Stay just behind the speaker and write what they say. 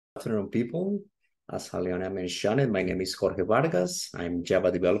Afternoon, people. As Aliona mentioned, my name is Jorge Vargas. I'm Java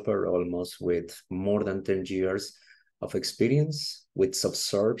developer, almost with more than 10 years of experience with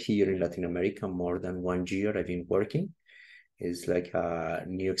Subserve here in Latin America. More than 1 year I've been working. It's like a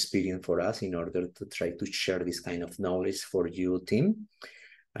new experience for us in order to try to share this kind of knowledge for you, team.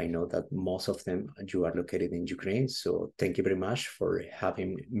 I know that most of them you are located in Ukraine, so thank you very much for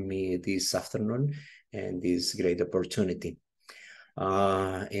having me this afternoon and this great opportunity.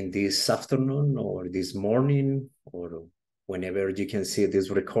 In this afternoon or this morning or whenever you can see this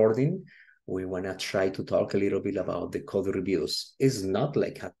recording, we want to try to talk a little bit about the code reviews. It's not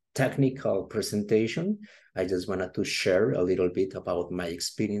like a technical presentation. I just wanted to share a little bit about my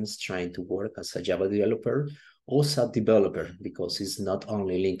experience trying to work as a Java developer, also a developer, because it's not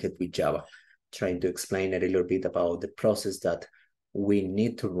only linked with Java. Trying to explain a little bit about the process that we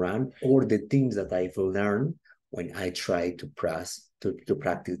need to run or the things that I've learned when I try to practice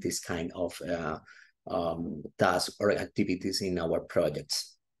this kind of tasks or activities in our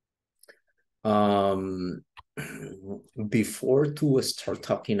projects. Before to start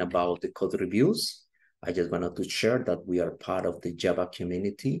talking about the code reviews, I just wanted to share that we are part of the Java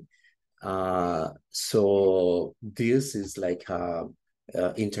community. So this is like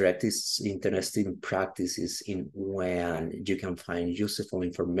interesting practices in when you can find useful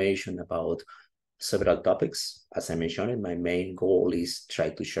information about several topics. As I mentioned, my main goal is try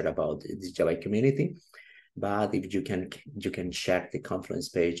to share about the Java community. But if you can check the conference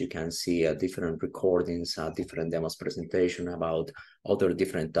page, you can see different recordings, different demos presentation about other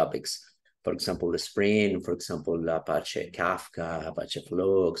different topics. For example, the Spring, for example, Apache Kafka, Apache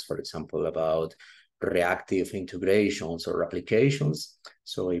Flux, for example, about reactive integrations or applications.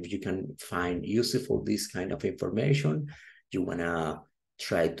 So if you can find useful this kind of information, you wanna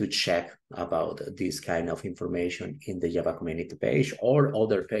try to check about this kind of information in the Java community page or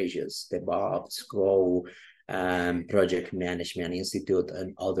other pages, DevOps, Go, Project Management Institute,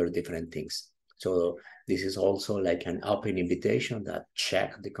 and other different things. So this is also like an open invitation that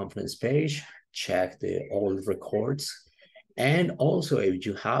check the conference page, check the old records. And also, if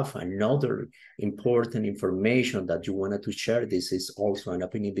you have another important information that you wanted to share, this is also an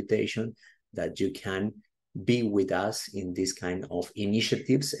open invitation that you can be with us in this kind of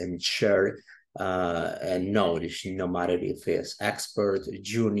initiatives and share knowledge, no matter if it's expert,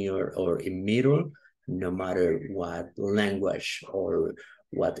 junior, or in middle, no matter what language or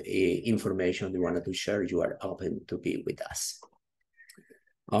what information you wanted to share, you are open to be with us.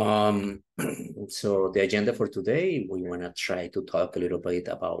 So the agenda for today, we want to try to talk a little bit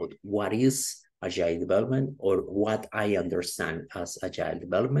about what is agile development or what I understand as agile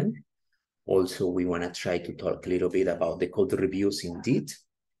development. Also, we want to try to talk a little bit about the code reviews indeed.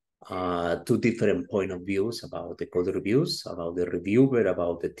 Two different point of views about the code reviews, about the reviewer,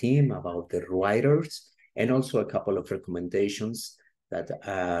 about the team, about the writers, and also a couple of recommendations that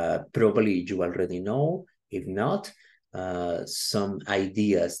probably you already know. If not, some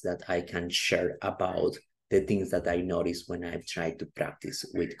ideas that I can share about the things that I noticed when I've tried to practice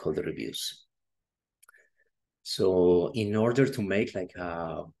with code reviews. So in order to make like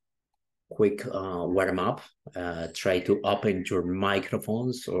a quick warm up, try to open your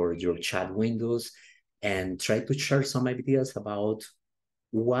microphones or your chat windows and try to share some ideas about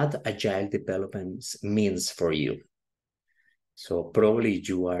what agile development means for you. So probably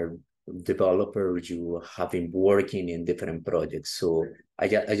you are developer, you have been working in different projects. So I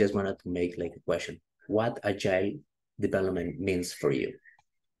just wanted to make like a question. What agile development means for you?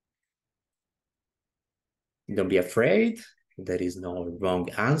 Don't be afraid. There is no wrong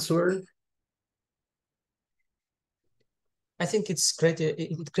answer. I think it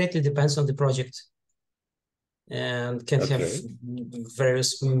greatly depends on the project and can have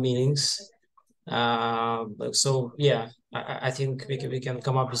various meanings. So yeah, I think we can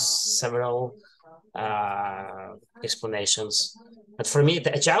come up with several explanations. But for me,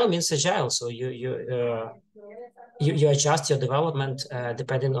 the agile means agile. So you adjust your development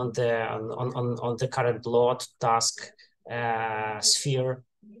depending on the current load, task, sphere,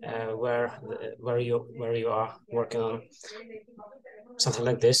 where you are working on, something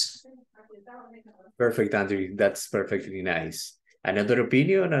like this. Perfect, Andrew. That's perfectly nice. Another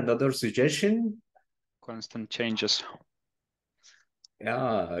opinion, another suggestion? Constant changes.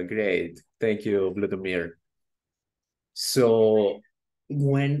 Yeah, great. Thank you, Vladimir. So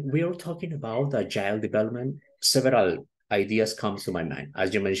when we are talking about agile development, several ideas comes to my mind.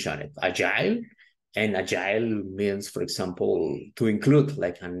 As you mentioned it, agile. And agile means, for example, to include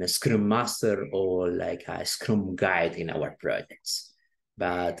like a Scrum Master or like a Scrum Guide in our projects.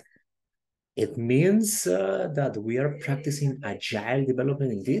 But It means that we are practicing agile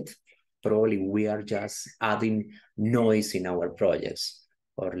development indeed. Probably we are just adding noise in our projects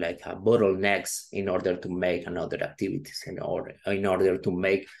or like bottlenecks in order to make another activities in order to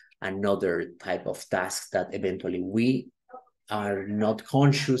make another type of tasks that eventually we are not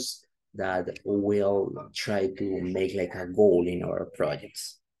conscious that will try to make like a goal in our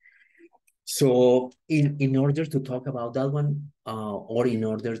projects. So in order to talk about that one, or in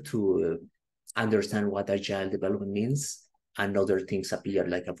order to understand what agile development means, and other things appear,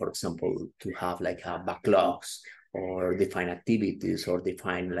 like for example, to have like backlogs or define activities or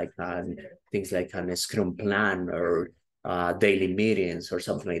define like things like a Scrum plan or daily meetings or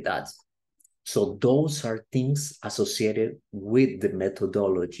something like that. So those are things associated with the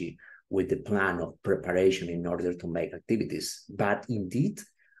methodology, with the plan of preparation in order to make activities, but indeed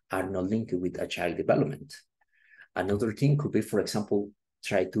are not linked with agile development. Another thing could be, for example,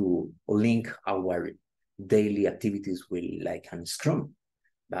 try to link our daily activities with like a Scrum.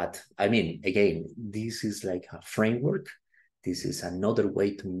 But I mean, again, this is like a framework. This is another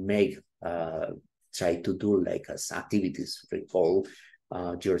way to make, try to do like as activities. Recall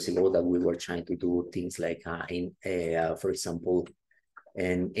years ago that we were trying to do things like for example,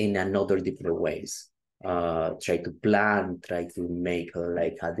 in another different ways. Try to plan, try to make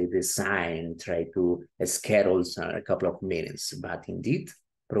like the design, try to schedule a couple of minutes, but indeed,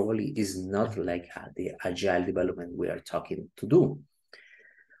 probably is not like the agile development we are talking to do.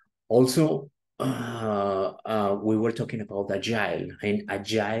 Also, we were talking about agile, and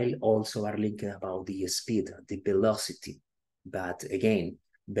agile also are linked about the speed, the velocity. But again,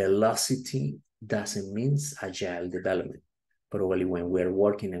 velocity doesn't mean agile development. Probably when we're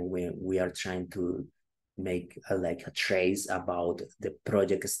working and when we are trying to make like a trace about the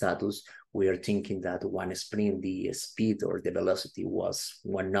project status, we are thinking that one sprint, the speed or the velocity was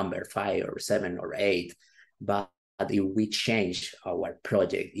one number, 5 or 7 or 8. But if we change our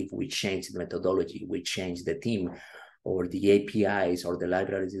project, if we change the methodology, we change the team or the APIs or the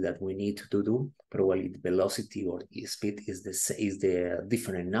libraries that we need to do, probably the velocity or the speed is the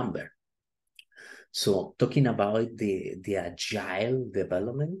different number. So talking about the agile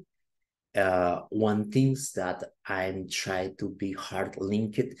development, one thing that I'm trying to be hard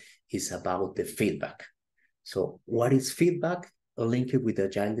linked is about the feedback. So what is feedback linked with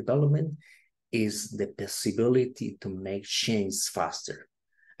agile development? Is the possibility to make change faster.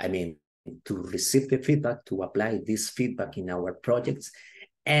 I mean, to receive the feedback, to apply this feedback in our projects,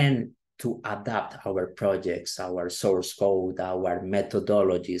 and to adapt our projects, our source code, our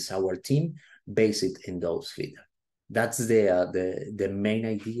methodologies, our team, based in those feedback. That's the main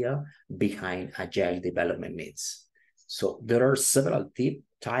idea behind agile development needs. So there are several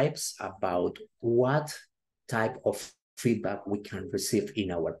types about what type of feedback we can receive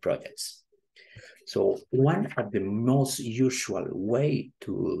in our projects. So one of the most usual way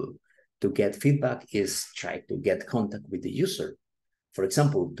to get feedback is try to get contact with the user. For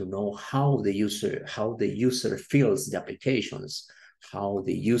example, to know how the user feels the applications, how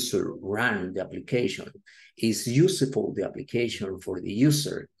the user run the application, is useful the application for the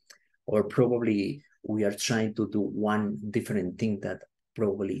user, or probably we are trying to do one different thing that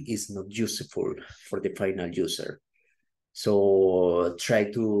probably is not useful for the final user. So try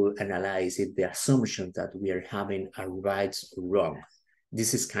to analyze if the assumptions that we are having are right or wrong.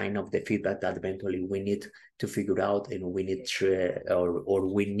 This is kind of the feedback that eventually we need to figure out, and we need to, or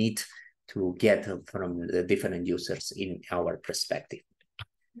we need to get from the different users in our perspective.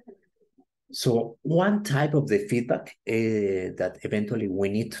 So one type of the feedback that eventually we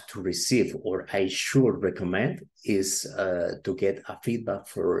need to receive, or I should recommend, is to get a feedback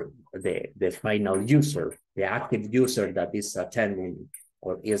for the final user, the active user that is attending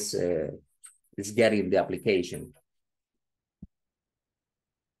or is getting the application.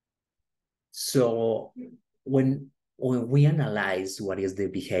 So when we analyze what is the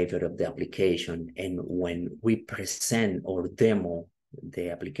behavior of the application, and when we present or demo the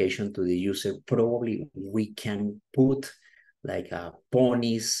application to the user, probably we can put like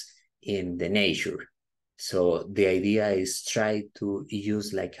ponies in the nature. So the idea is try to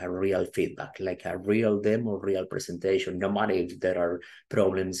use like a real feedback, like a real demo, real presentation, no matter if there are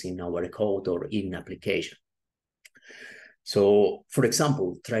problems in our code or in application. So for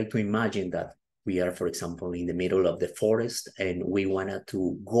example, try to imagine that we are, for example, in the middle of the forest and we wanted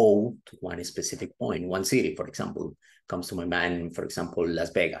to go to one specific point, one city, for example, comes to my mind, for example, Las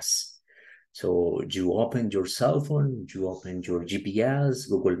Vegas. So you open your cell phone, you open your GPS,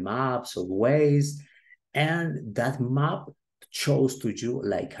 Google Maps or Waze, and that map shows to you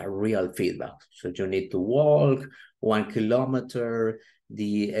like a real feedback. So you need to walk 1 kilometer,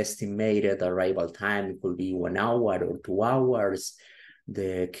 the estimated arrival time could be 1 hour or 2 hours.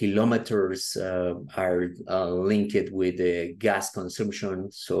 The kilometers are linked with the gas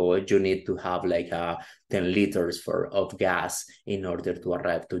consumption. So you need to have like 10 liters of gas in order to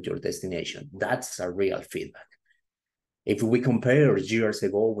arrive to your destination. That's a real feedback. If we compare years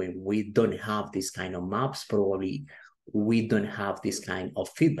ago when we don't have this kind of maps, probably we don't have this kind of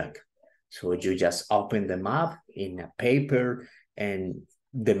feedback. So you just open the map in a paper and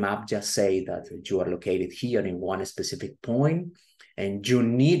the map just say that you are located here in one specific point and you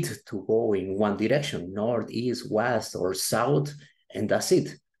need to go in one direction, north, east, west, or south, and that's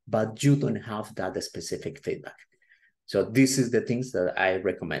it. But you don't have that specific feedback. So this is the things that I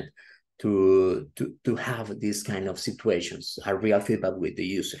recommend to have these kind of situations, a real feedback with the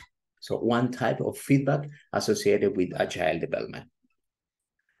user. So one type of feedback associated with agile development.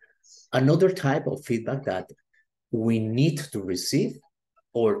 Another type of feedback that we need to receive,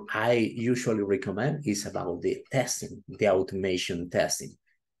 or I usually recommend, is about the testing, the automation testing.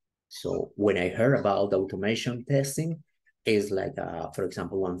 So when I heard about automation testing, it's like, for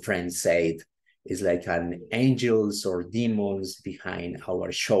example, one friend said, it's like an angels or demons behind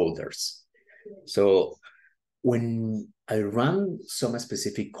our shoulders. So when I run some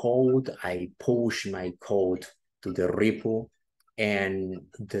specific code, I push my code to the repo and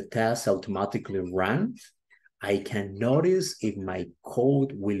the test automatically runs, I can notice if my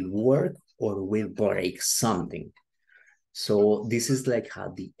code will work or will break something. So this is like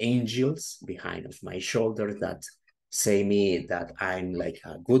the angels behind of my shoulder that say me that I'm like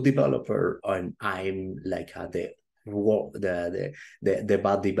a good developer and I'm like the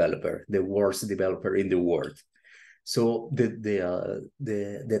bad developer, the worst developer in the world. So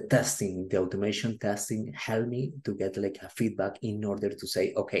the testing, the automation testing helped me to get like a feedback in order to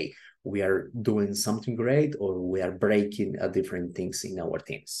say, okay, we are doing something great or we are breaking different things in our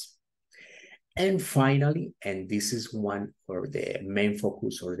teams. And finally, and this is one or the main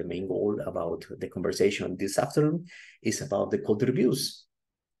focus or the main goal about the conversation this afternoon, is about the code reviews.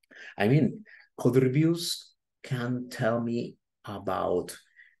 I mean, code reviews can tell me about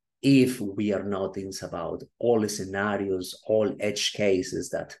if we are noting about all the scenarios, all edge cases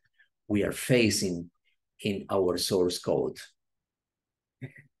that we are facing in our source code.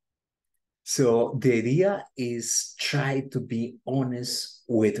 So the idea is try to be honest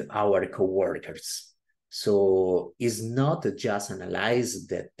with our coworkers. So it's not just analyze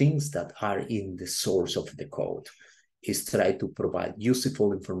the things that are in the source of the code. It's try to provide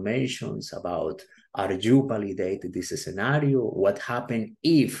useful information about, are you validated this scenario? What happened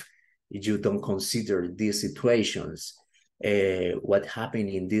if you don't consider these situations? What happened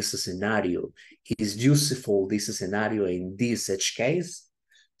in this scenario? Is useful this scenario in this edge case?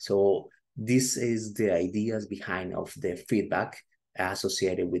 So this is the ideas behind of the feedback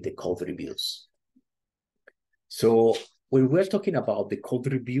associated with the code reviews. So when we're talking about the code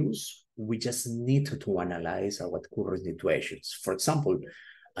reviews, we just need to analyze our current situations. For example,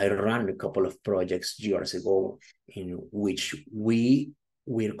 I ran a couple of projects years ago in which we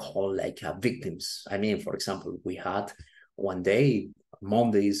were called like victims. I mean, for example, we had one day,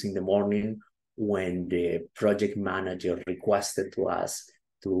 Mondays in the morning, when the project manager requested to us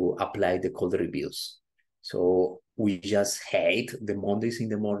to apply the code reviews. So we just hate the Mondays in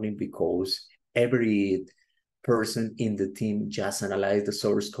the morning because every person in the team just analyze the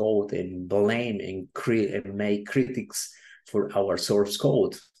source code and blame and make critics for our source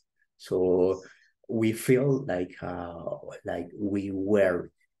code. So we feel like we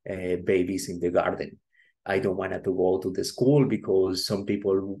were babies in the garden. I don't want to go to the school because some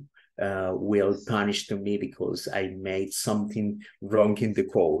people will punish to me because I made something wrong in the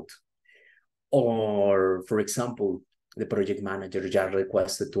code. Or, for example, the project manager just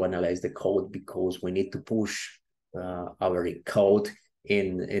requested to analyze the code because we need to push our code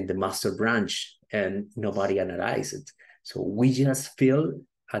in the master branch and nobody analyzed it. So we just feel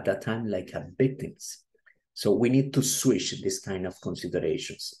at that time like victims. So we need to switch this kind of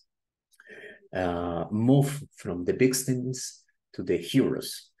considerations. Move from the victims to the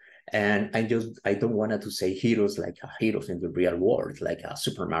heroes. And I don't want to say heroes like heroes in the real world, like a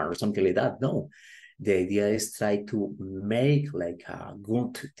Superman or something like that. No, the idea is try to make like a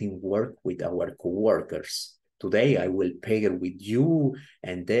good teamwork with our coworkers. Today I will pair with you,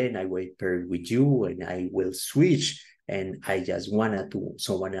 and then I will pair with you, and I will switch. And I just wanted to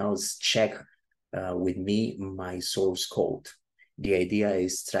someone else check with me my source code. The idea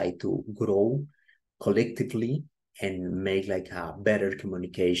is try to grow collectively and make like a better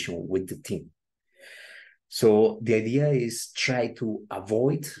communication with the team. So the idea is try to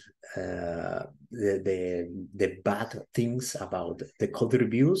avoid the bad things about the code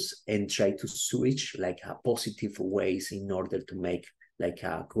reviews and try to switch like a positive ways in order to make like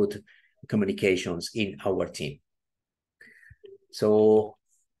a good communications in our team. So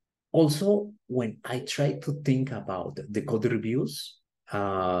also when I try to think about the code reviews,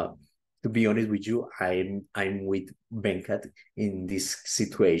 to be honest with you, I'm with Venkat in these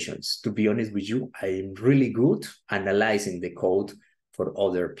situations. To be honest with you, I'm really good analyzing the code for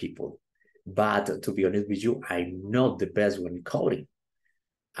other people. But to be honest with you, I'm not the best when coding.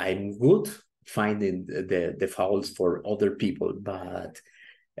 I'm good finding the faults for other people, but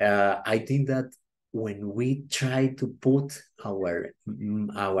I think that when we try to put our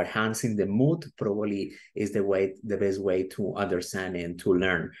hands in the mood, probably is the best way to understand and to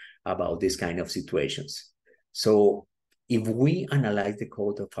learn about this kind of situations. So if we analyze the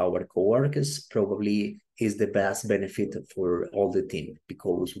code of our coworkers, probably is the best benefit for all the team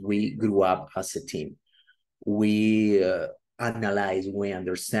because we grew up as a team. We analyze, we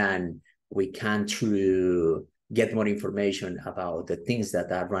understand, we can to get more information about the things that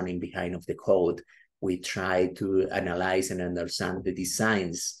are running behind of the code. We try to analyze and understand the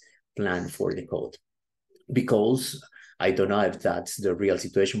designs planned for the code. Because I don't know if that's the real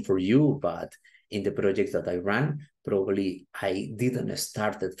situation for you, but in the projects that I ran, probably I didn't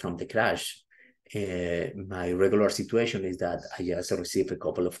start it from the crash. My regular situation is that I just received a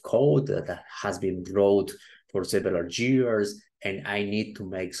couple of code that has been wrote for several years, and I need to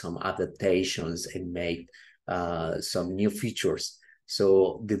make some adaptations and make some new features.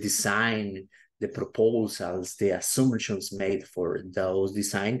 So the design, the proposals, the assumptions made for those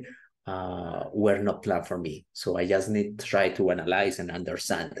design were not planned for me. So I just need to try to analyze and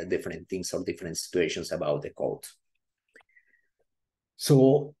understand the different things or different situations about the code.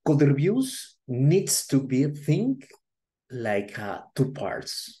 So code reviews needs to be think like two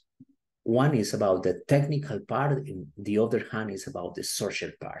parts. One is about the technical part, and the other hand is about the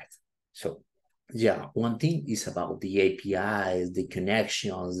social part. So yeah, one thing is about the APIs, the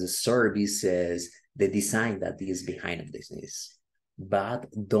connections, the services, the design that is behind of this. But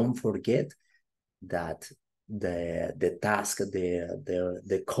don't forget that the task,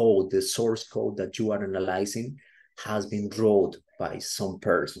 the code, the source code that you are analyzing has been wrote by some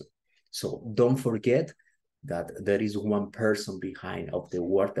person. So don't forget that there is one person behind of the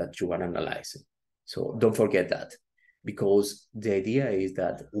work that you are analyzing. So don't forget that, because the idea is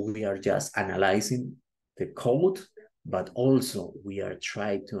that we are just analyzing the code, but also we are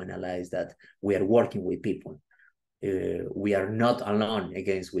trying to analyze that we are working with people. We are not alone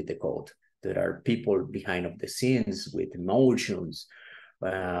against with the code. There are people behind of the scenes with emotions,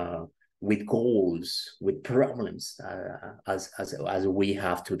 with goals, with problems, as we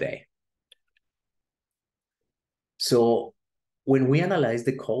have today. So when we analyze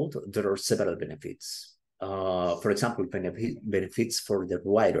the code, there are several benefits. For example, benefits for the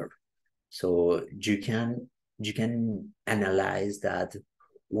writer. So you can analyze that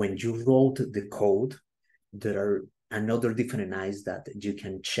when you wrote the code, there are another different eyes that you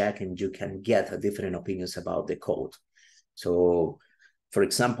can check and you can get different opinions about the code. So, for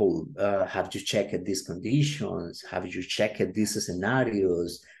example, have you checked these conditions? Have you checked these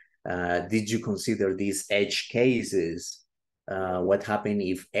scenarios? Did you consider these edge cases? What happened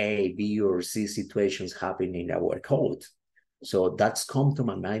if A, B, or C situations happen in our code? So that's come to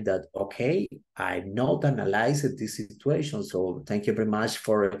my mind that, okay, I not analyzed this situation. So thank you very much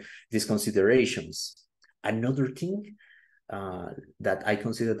for these considerations. Another thing that I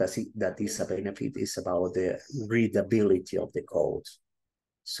consider that is a benefit is about the readability of the code.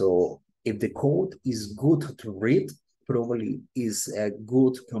 So if the code is good to read, probably is a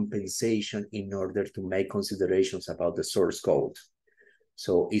good compensation in order to make considerations about the source code.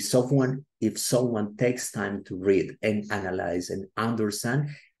 So if someone takes time to read and analyze and understand,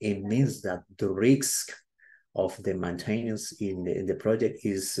 it means that the risk of the maintenance in the project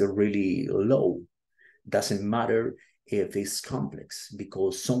is really low. Doesn't matter if it's complex,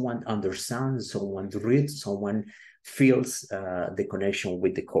 because someone understands, someone reads, someone feels the connection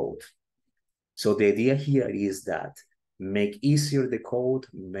with the code. So the idea here is that make easier the code,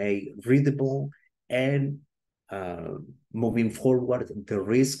 make readable, and moving forward, the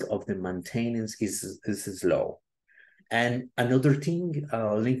risk of the maintenance is low. And another thing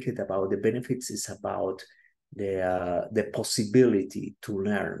linked about the benefits is about the possibility to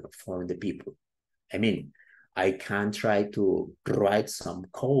learn for the people. I mean, I can try to write some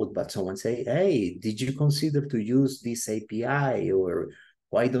code, but someone say, hey, did you consider to use this API, or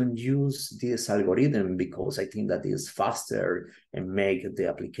why don't you use this algorithm? Because I think that is faster and make the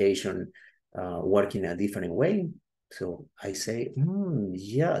application working a different way. So I say,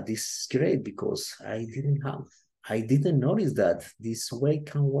 yeah, this is great because I didn't notice that this way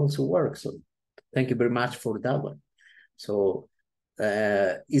can also work. So thank you very much for that one. So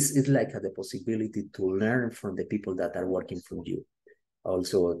it's like the possibility to learn from the people that are working for you.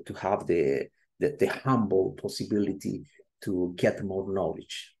 Also to have the humble possibility to get more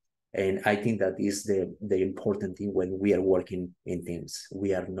knowledge. And I think that is the important thing when we are working in teams.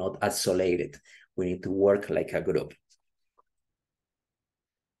 We are not isolated. We need to work like a group.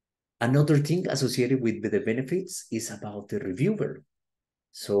 Another thing associated with the benefits is about the reviewer.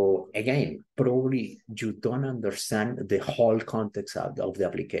 So again, probably you don't understand the whole context of the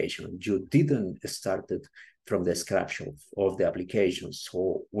application. You didn't start it from the scratch of the application.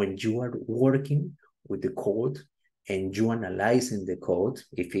 So when you are working with the code and you analyzing the code,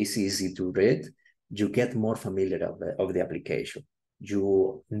 if it's easy to read, you get more familiar of the application.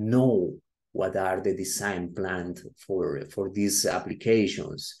 You know what are the design planned for these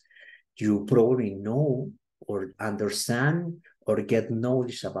applications. You probably know or understand or get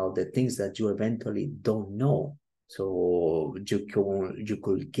knowledge about the things that you eventually don't know. So you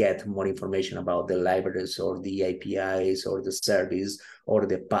could get more information about the libraries or the APIs or the service or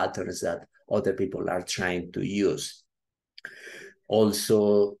the patterns that other people are trying to use.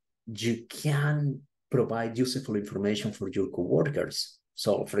 Also, you can provide useful information for your coworkers.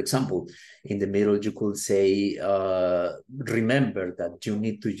 So, for example, in the middle, you could say, remember that you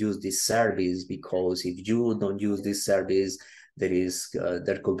need to use this service because if you don't use this service,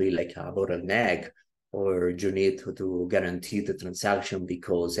 there could be like a bottleneck, or you need to guarantee the transaction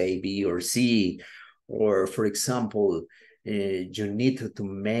because A, B, or C. Or, for example, you need to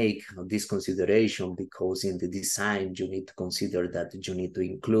make this consideration because in the design, you need to consider that you need to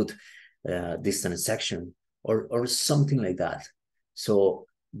include this transaction or something like that. So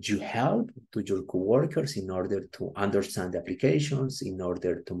you help to your coworkers in order to understand the applications, in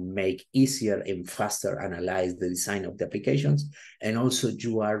order to make easier and faster analyze the design of the applications. And also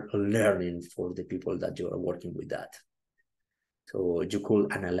you are learning for the people that you are working with that. So you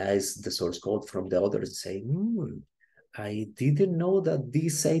could analyze the source code from the others and say, I didn't know that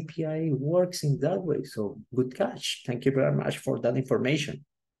this API works in that way. So good catch. Thank you very much for that information.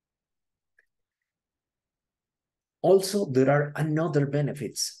 Also, there are another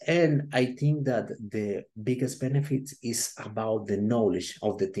benefits. And I think that the biggest benefit is about the knowledge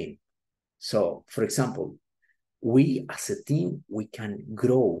of the team. So, for example, we as a team, we can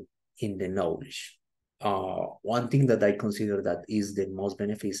grow in the knowledge. One thing that I consider that is the most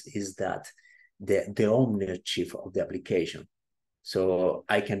benefits is that the ownership of the application. So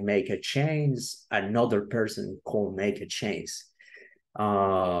I can make a change, another person can make a change.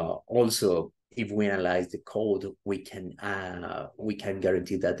 Also, if we analyze the code, we can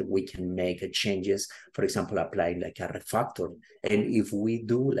guarantee that we can make changes, for example, applying like a refactor. And if we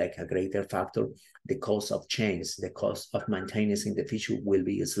do like a greater factor, the cost of change, the cost of maintaining the feature will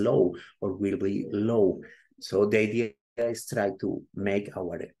be slow or will be low. So the idea is try to make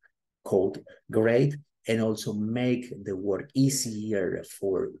our code great and also make the work easier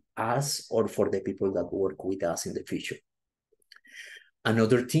for us or for the people that work with us in the future.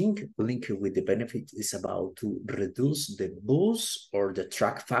 Another thing linked with the benefit is about to reduce the boost or the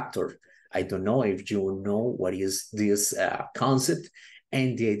track factor. I don't know if you know what is this concept,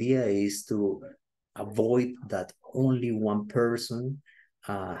 and the idea is to avoid that only one person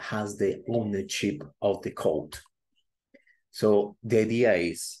has the ownership of the code. So the idea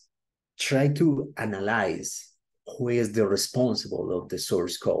is try to analyze who is the responsible of the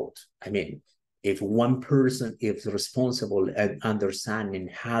source code. I mean, if one person is responsible and understanding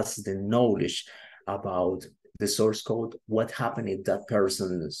has the knowledge about the source code, what happened if that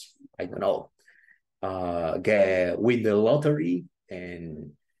person is, I don't know, win the lottery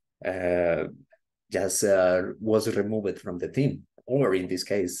and just was removed from the team, or in this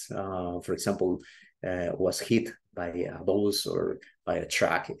case, for example, was hit by a bus or by a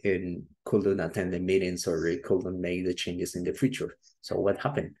truck and couldn't attend the meetings or couldn't make the changes in the future. So what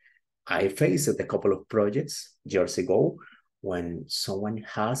happened? I faced a couple of projects years ago when someone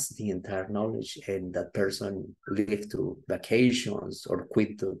has the entire knowledge and that person left to vacations or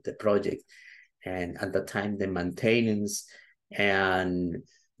quit the project. And at the time, the maintenance and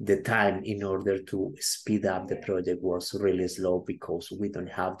the time in order to speed up the project was really slow because we don't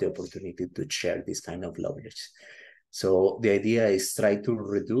have the opportunity to share this kind of knowledge. So the idea is try to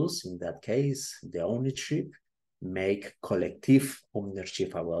reduce, in that case, the ownership, make collective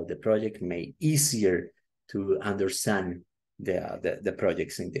ownership about the project, make easier to understand the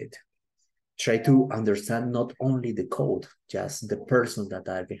projects indeed. try to understand not only the code, just the person that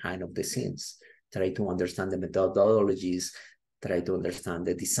are behind of the scenes. Try to understand the methodologies, try to understand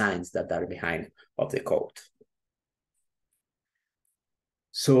the designs that are behind of the code.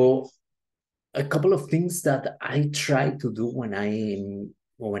 So a couple of things that I try to do when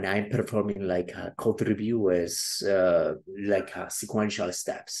I'm performing like a code review is like sequential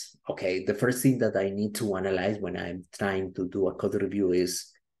steps. Okay, the first thing that I need to analyze when I'm trying to do a code review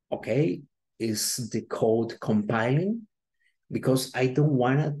is, okay, is the code compiling? Because I don't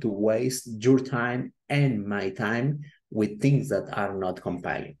want to waste your time and my time with things that are not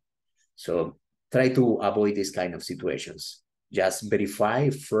compiling. So try to avoid these kind of situations. Just verify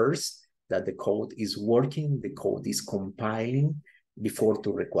first that the code is working, the code is compiling before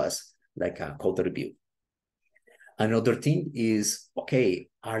to request like a code review. Another thing is, okay,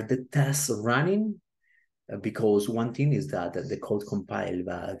 are the tests running? Because one thing is that the code compiled,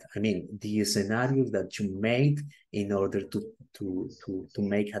 but I mean, the scenarios that you made in order to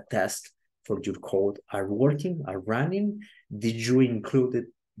make a test for your code are working, are running. Did you include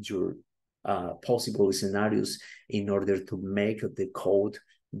your possible scenarios in order to make the code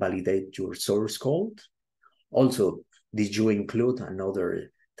validate your source code? Also, did you include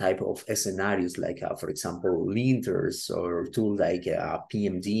another type of scenarios like, for example, linters or tool like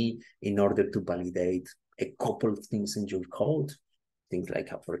PMD in order to validate a couple of things in your code? Things like,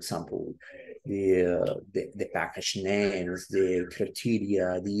 for example, the package names, the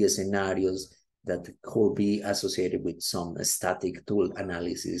criteria, the scenarios that could be associated with some static tool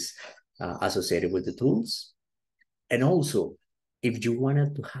analysis associated with the tools. And also, if you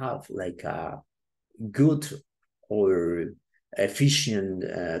wanted to have like a good or efficient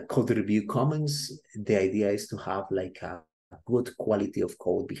code review comments, the idea is to have like a good quality of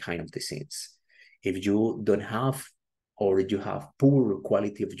code behind the scenes. If you don't have, or you have poor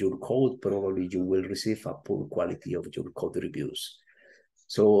quality of your code, probably you will receive a poor quality of your code reviews.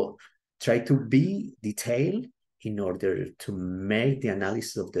 So try to be detailed in order to make the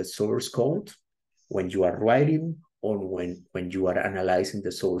analysis of the source code when you are writing or when you are analyzing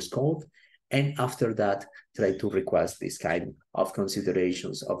the source code. And after that, try to request this kind of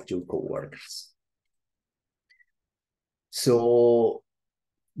considerations of your coworkers. So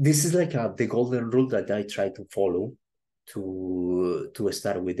this is like the golden rule that I try to follow to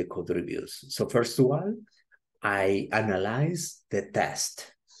start with the code reviews. So first of all, I analyze the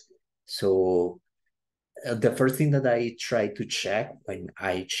test. So the first thing that I try to check when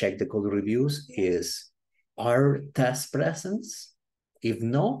I check the code reviews is, are tests present? If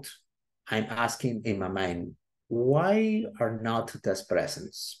not, I'm asking in my mind, why are not tests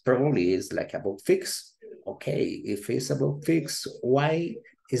present? Probably it's like a bug fix. Okay, if it's a bug fix, why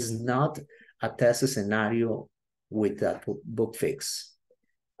is not a test scenario with that bug fix?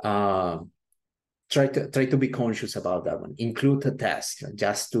 Try to be conscious about that one. Include a test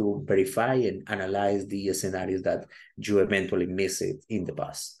just to verify and analyze the scenarios that you eventually miss it in the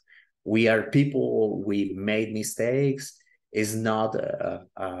past. We are people, we made mistakes. It's not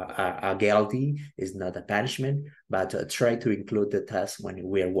a guilty, it's not a punishment, but try to include the test when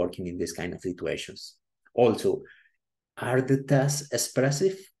we are working in this kind of situations. Also, are the tests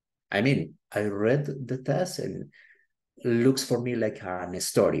expressive? I mean, I read the test and it looks for me like a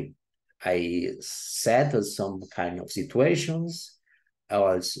story. I set some kind of situations,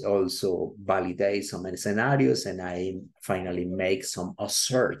 also validate some scenarios, and I finally make some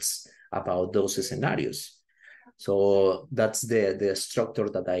asserts about those scenarios. So that's the structure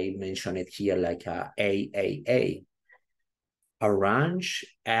that I mentioned it here, like a AAA. Arrange,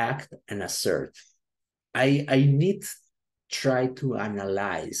 act, and assert. I need try to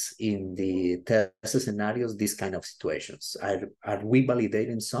analyze in the test scenarios these kind of situations. Are we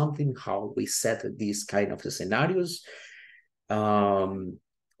validating something? How we set these kind of scenarios?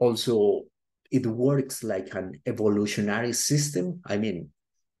 Also, it works like an evolutionary system. I mean,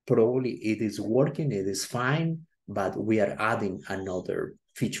 probably it is working, it is fine, but we are adding another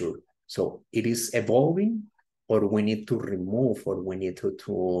feature. So it is evolving, or we need to remove, or we need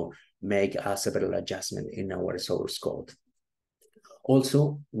to make a several adjustment in our source code.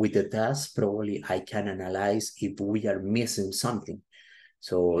 Also, with the task, probably I can analyze if we are missing something.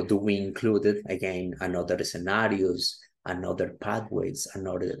 So do we include it, again, another scenarios, another pathways,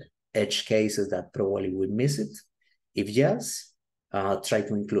 another edge cases that probably we miss it? If yes, try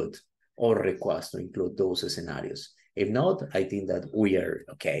to include or request to include those scenarios. If not, I think that we are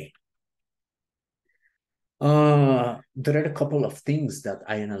okay. There are a couple of things that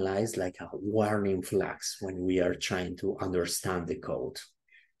I analyze, like warning flags when we are trying to understand the code.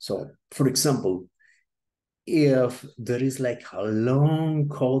 So, for example, if there is like a long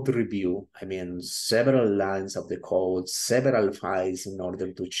code review, I mean, several lines of the code, several files in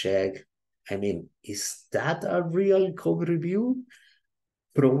order to check, I mean, is that a real code review?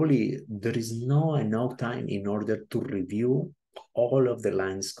 Probably there is no enough time in order to review all of the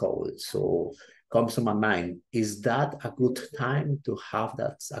lines code. So comes to my mind, is that a good time to have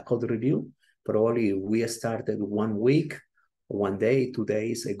that a code review? Probably we started 1 week, 1 day, 2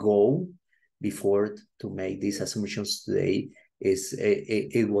 days ago before to make these assumptions today.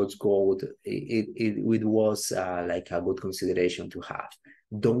 It was good. It was like a good consideration to have.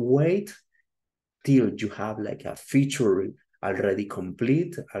 Don't wait till you have like a feature already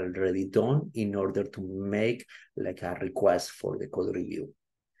complete, already done in order to make like a request for the code review.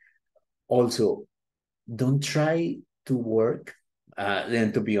 Also, don't try to work.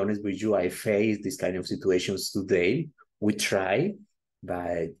 And to be honest with you, I face these kind of situations today. We try,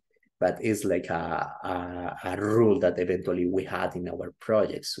 but it's like a rule that eventually we had in our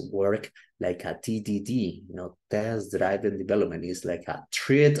projects. Work like a TDD, test driven development is like a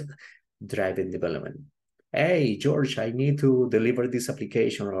threat driven development. Hey, George, I need to deliver this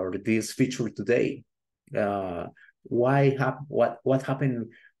application or this feature today. What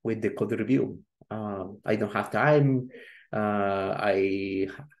happened with the code review? I don't have time. I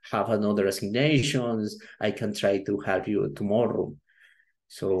have another assignations. I can try to help you tomorrow.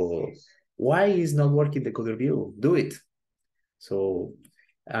 So why is not working the code review? Do it. So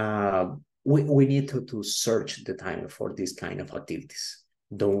we need to search the time for this kind of activities.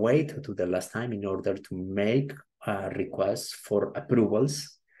 Don't wait to the last time in order to make requests for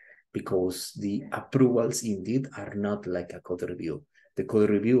approvals, because the approvals indeed are not like a code review. The code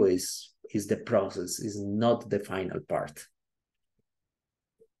review is the process, is not the final part.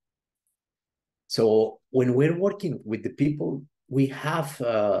 So when we're working with the people, we have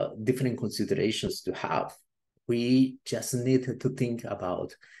different considerations to have. We just need to think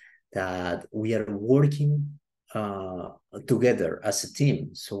about that we are working together as a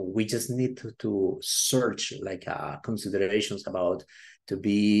team. So we just need to search like considerations about to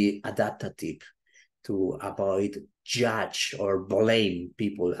be adaptive, to avoid judge or blame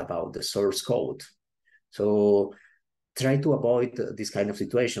people about the source code. So try to avoid these kind of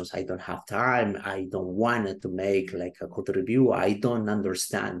situations. I don't have time. I don't want to make like a code review. I don't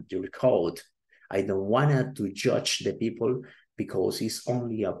understand your code. I don't want to judge the people because it's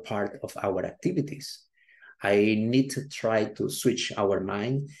only a part of our activities. I need to try to switch our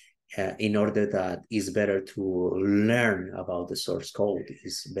mind in order that it's better to learn about the source code.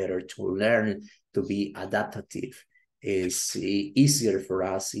 It's better to learn to be adaptive. It's easier for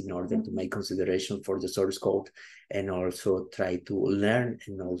us in order to make consideration for the source code, and also try to learn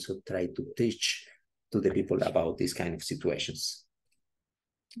and also try to teach to the people about these kind of situations.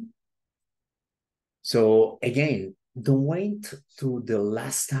 So again, don't wait to the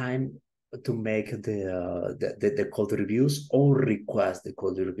last time to make the code reviews or request the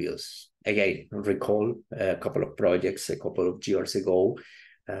code reviews. Again, recall a couple of projects a couple of years ago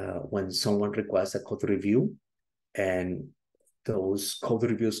when someone requests a code review, and those code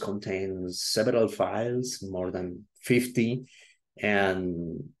reviews contain several files, more than 50,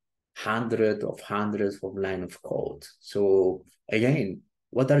 and hundreds of lines of code. So again,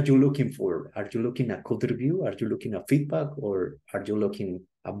 what are you looking for? Are you looking at code review? Are you looking at feedback? Or are you looking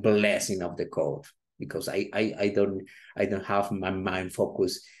at blessing of the code? Because I don't have my mind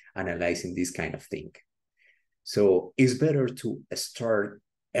focused analyzing this kind of thing. So it's better to start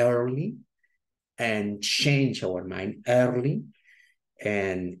early and change our mind early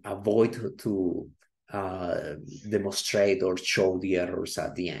and avoid to demonstrate or show the errors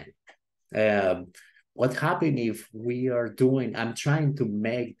at the end. What happens if we are doing, I'm trying to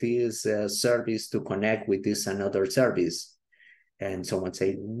make this service to connect with this another service, and someone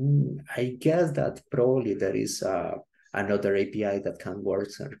say, I guess that probably there is another API that can work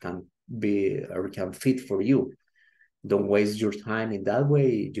or can be or can fit for you. Don't waste your time in that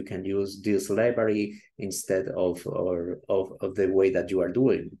way. You can use this library instead of the way that you are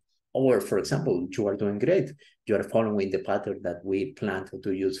doing. Or, for example, you are doing great. You are following the pattern that we planned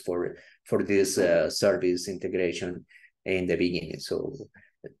to use for this service integration in the beginning. So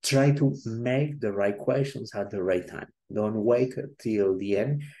try to make the right questions at the right time. Don't wait till the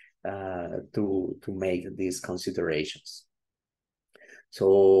end to make these considerations.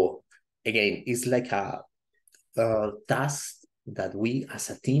 So again, it's like a task that we as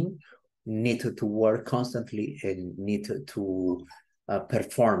a team need to work constantly and need to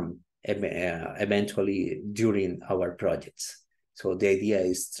perform eventually during our projects. So the idea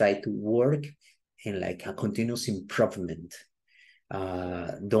is try to work in like a continuous improvement.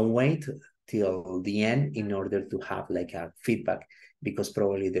 Don't wait till the end in order to have like a feedback, because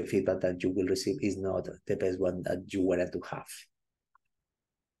probably the feedback that you will receive is not the best one that you wanted to have.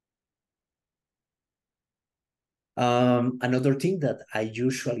 Another thing that I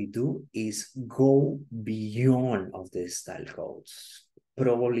usually do is go beyond of the style codes.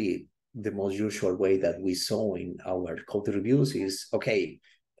 Probably the most usual way that we saw in our code reviews is, okay,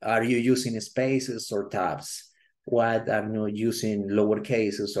 are you using spaces or tabs? What are you using lower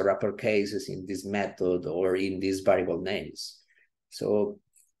cases or upper cases in this method or in these variable names? So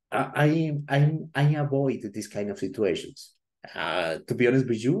I avoid these kind of situations. To be honest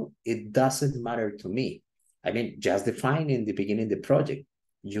with you, it doesn't matter to me. I mean, just define in the beginning the project,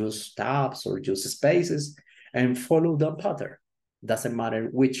 use tabs or use spaces and follow the pattern. Doesn't matter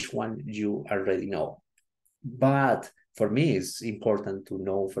which one you already know. But for me, it's important to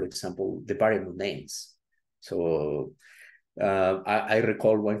know, for example, the variable names. So I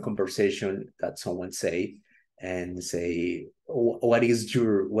recall one conversation that someone say, what is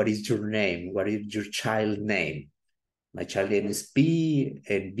your name? What is your child name? My child name is P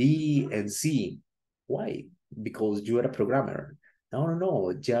and B and C. Why? Because you are a programmer.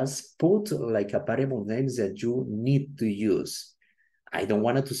 No. Just put like a variable names that you need to use. I don't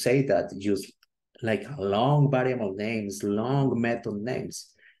want to say that use like long variable names, long method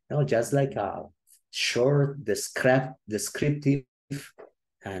names. No, just like a short, descriptive,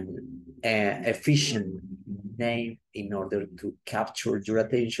 and efficient name in order to capture your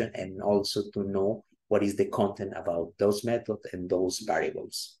attention and also to know what is the content about those methods and those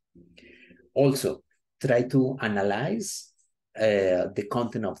variables. Also, try to analyze the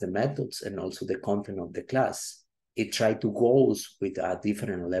content of the methods and also the content of the class. It try to go with a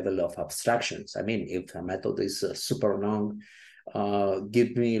different level of abstractions. I mean, if a method is super long,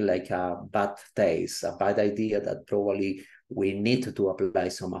 give me like a bad taste, a bad idea that probably we need to apply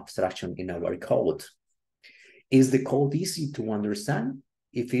some abstraction in our code. Is the code easy to understand?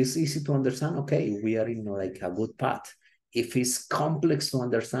 If it's easy to understand, okay, we are in like a good path. If it's complex to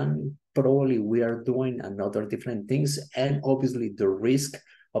understand, probably we are doing another different things. And obviously the risk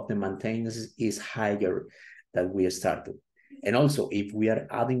of the maintenance is higher than we started. And also, if we are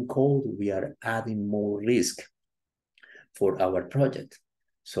adding code, we are adding more risk for our project.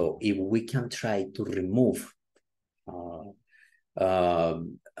 So if we can try to remove,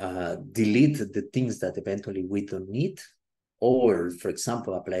 delete the things that eventually we don't need, or for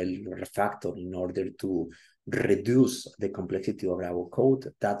example, apply a refactor in order to reduce the complexity of our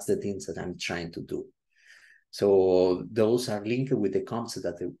code, that's the things that I'm trying to do. So those are linked with the concepts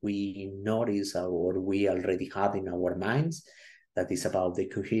that we notice or we already had in our minds, that is about the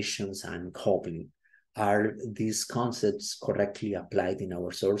cohesions and coupling. Are these concepts correctly applied in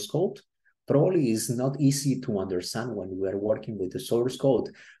our source code? Probably is not easy to understand when we are working with the source code,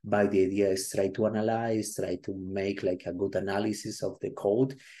 but the idea is try to analyze, try to make like a good analysis of the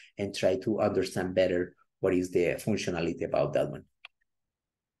code and try to understand better what is the functionality about that one.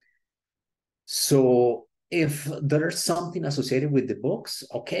 So if there's something associated with the books,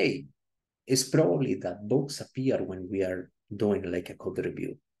 okay, it's probably that books appear when we are doing like a code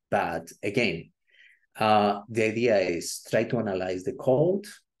review. But again, the idea is try to analyze the code,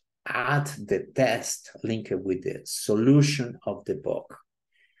 add the test linked with the solution of the bug.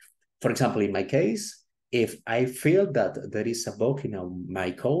 For example, in my case, if I feel that there is a bug in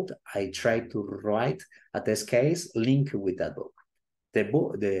my code, I try to write a test case linked with that bug.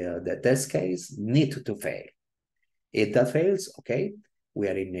 The test case needs to fail. If that fails, okay, we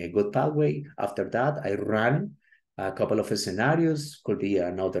are in a good pathway. After that, I run a couple of scenarios, could be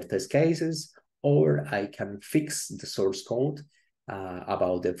another test cases, or I can fix the source code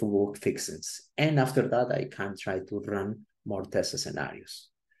about the bug fixes. And after that, I can try to run more test scenarios.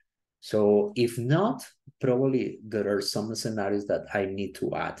 So if not, probably there are some scenarios that I need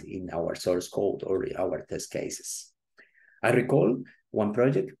to add in our source code or our test cases. I recall one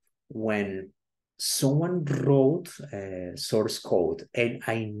project when someone wrote source code and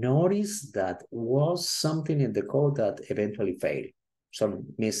I noticed that was something in the code that eventually failed, some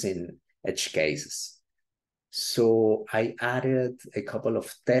missing edge cases. So I added a couple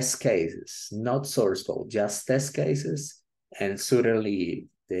of test cases, not source code, just test cases, and suddenly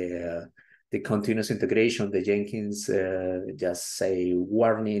the continuous integration, the Jenkins just say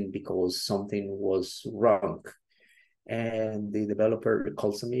warning because something was wrong. And the developer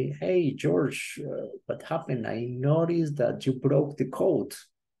calls me, hey, George, what happened? I noticed that you broke the code.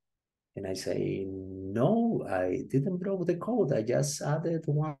 And I say, no, I didn't broke the code. I just added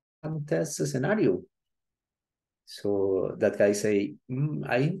one test scenario. So that guy say,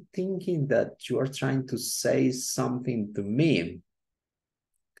 I'm thinking that you are trying to say something to me.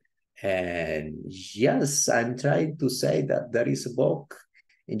 And yes, I'm trying to say that there is a bug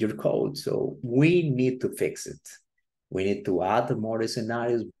in your code. So we need to fix it. We need to add more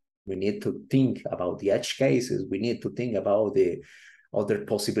scenarios. We need to think about the edge cases. We need to think about the other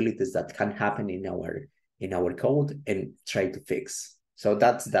possibilities that can happen in our code and try to fix. So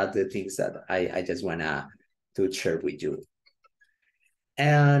that's the things that I just wanna to share with you.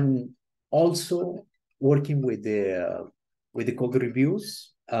 And also working with the code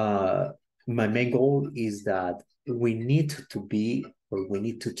reviews, my main goal is that we need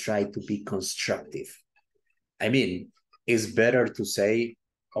to try to be constructive. I mean, it's better to say,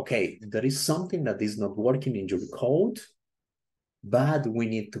 okay, there is something that is not working in your code, but we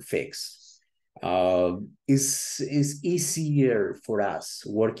need to fix. It's easier for us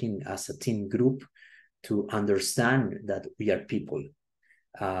working as a team group to understand that we are people.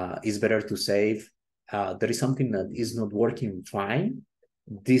 It's better to say there is something that is not working fine.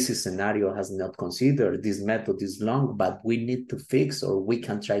 This scenario has not considered, this method is long, but we need to fix, or we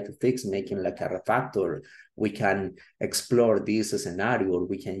can try to fix, making like a refactor. We can explore this scenario, or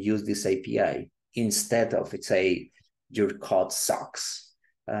we can use this API instead of say, your code sucks.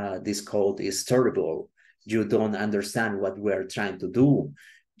 This code is terrible. You don't understand what we're trying to do.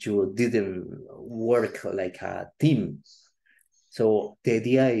 You didn't work like a team. So the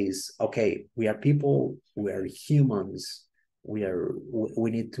idea is, okay, we are people, we are humans, we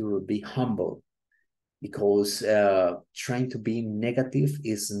need to be humble, because trying to be negative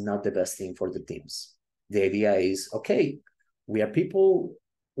is not the best thing for the teams. The idea is, okay, we are people,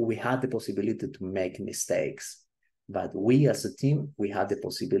 we have the possibility to make mistakes, but we as a team, we have the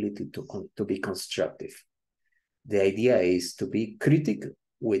possibility to be constructive. The idea is to be critical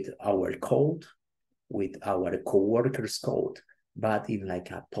with our code, with our coworkers' code, but in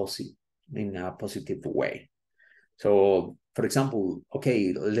a positive way. So, for example,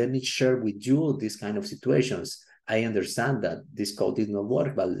 okay, let me share with you this kind of situations. I understand that this code did not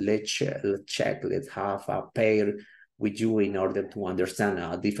work, but let's check, let's have a pair with you in order to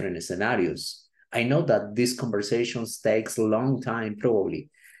understand different scenarios. I know that these conversations takes a long time probably,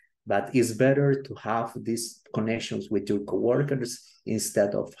 but it's better to have these connections with your coworkers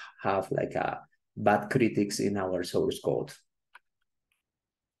instead of have bad critics in our source code.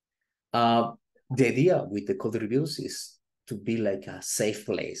 The idea with the code reviews is to be like a safe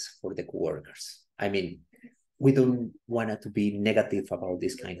place for the coworkers. I mean, we don't want it to be negative about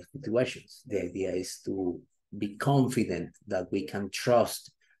these kind of situations. The idea is to be confident that we can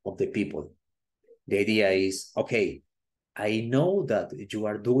trust of the people. The idea is, okay, I know that you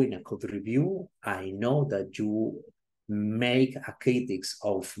are doing a code review. I know that you make a critics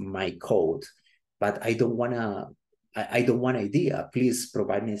of my code, but I don't want idea. Please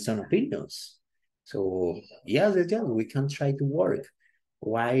provide me some opinions. So yes, we can try to work.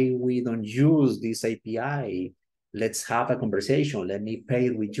 Why we don't use this API? Let's have a conversation. Let me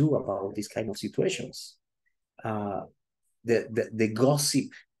pair with you about these kind of situations. The gossip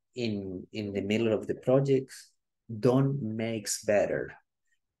in the middle of the projects don't makes better.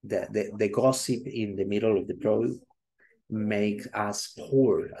 The gossip in the middle of the project make us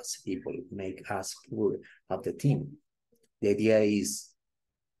poor as people, make us poor of the team. The idea is,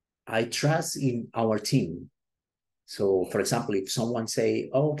 I trust in our team. So, for example, if someone say,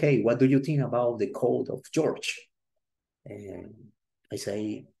 oh, okay, what do you think about the code of George? And I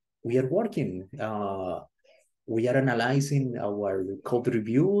say, we are working. We are analyzing our code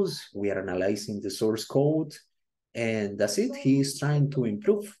reviews. We are analyzing the source code. And that's it. He is trying to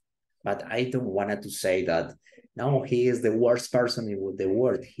improve. But I don't want to say that, no, he is the worst person in the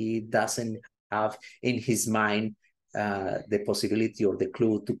world. He doesn't have in his mind the possibility or the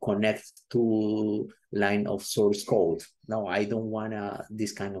clue to connect two line of source code. No, I don't want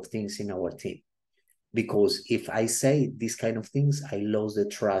these kind of things in our team. Because if I say these kind of things, I lose the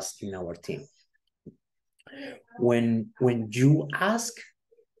trust in our team. When you ask,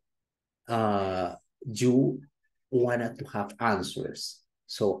 you wanted to have answers.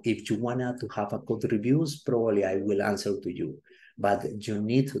 So if you wanted to have a code reviews, probably I will answer to you. But you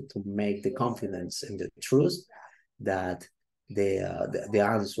need to make the confidence and the trust that the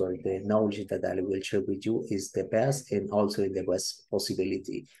answer, the knowledge that I will share with you is the best, and also in the best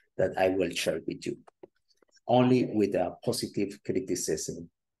possibility that I will share with you. Only with a positive criticism.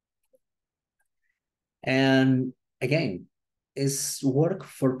 And again, it's work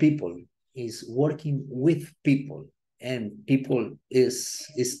for people, is working with people, and people is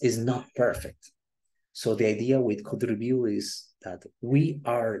not perfect. So the idea with code review is that we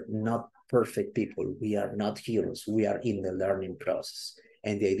are not perfect people. We are not heroes. We are in the learning process.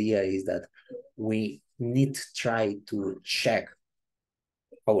 And the idea is that we need to try to check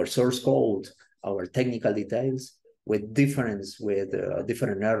our source code, our technical details with different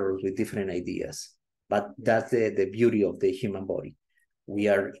errors, with different ideas. But that's the beauty of the human body. We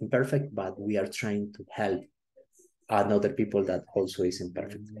are imperfect, but we are trying to help other people that also is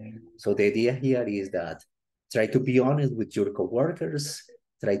imperfect. So the idea here is that try to be honest with your coworkers,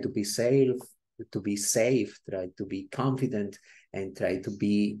 try to be safe, try to be confident, and try to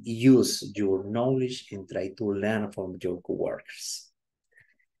use your knowledge and try to learn from your coworkers.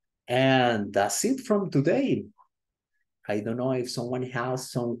 And that's it from today. I don't know if someone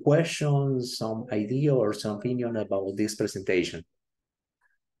has some questions, some idea, or some opinion about this presentation.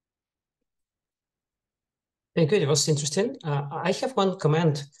 Thank you. It was interesting. I have one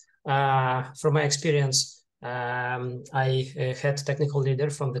comment from my experience. I had technical leader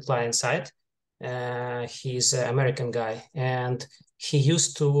from the client side. He's an American guy, and he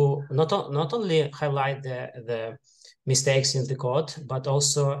used to not only highlight the mistakes in the code, but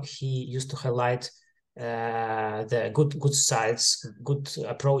also he used to highlight the good sides, good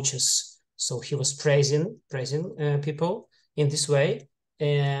approaches. So he was praising people in this way.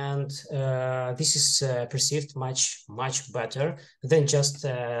 And this is perceived much better than just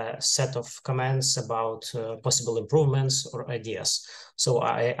a set of comments about possible improvements or ideas. So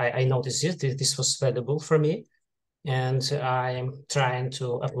I noticed it. This was valuable for me, and I'm trying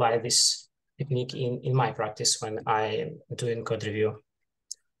to apply this technique in my practice when I'm doing code review.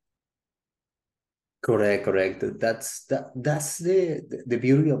 Correct. That's the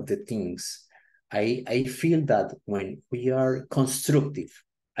beauty of the things. I feel that when we are constructive,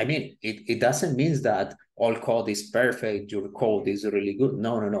 I mean, it doesn't mean that all code is perfect, your code is really good.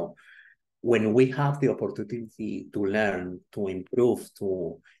 No. When we have the opportunity to learn, to improve,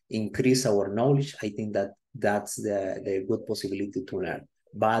 to increase our knowledge, I think that's the good possibility to learn.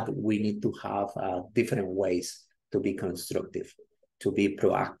 But we need to have different ways to be constructive, to be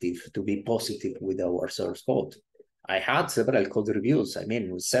proactive, to be positive with our source code. I had several code reviews, I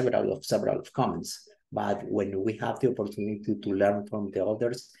mean, several comments, but when we have the opportunity to learn from the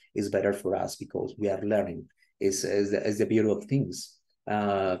others, it's better for us because we are learning. Is the beauty of things.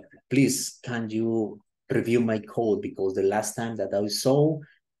 Please, can you review my code? Because the last time that I saw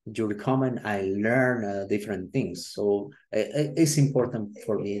your comment, I learned different things. So it's important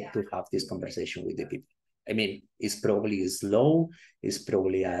for me to have this conversation with the people. I mean, it's probably slow, it's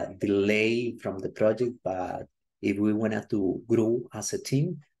probably a delay from the project, but if we wanted to grow as a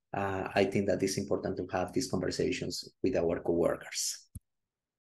team, I think that it's important to have these conversations with our coworkers.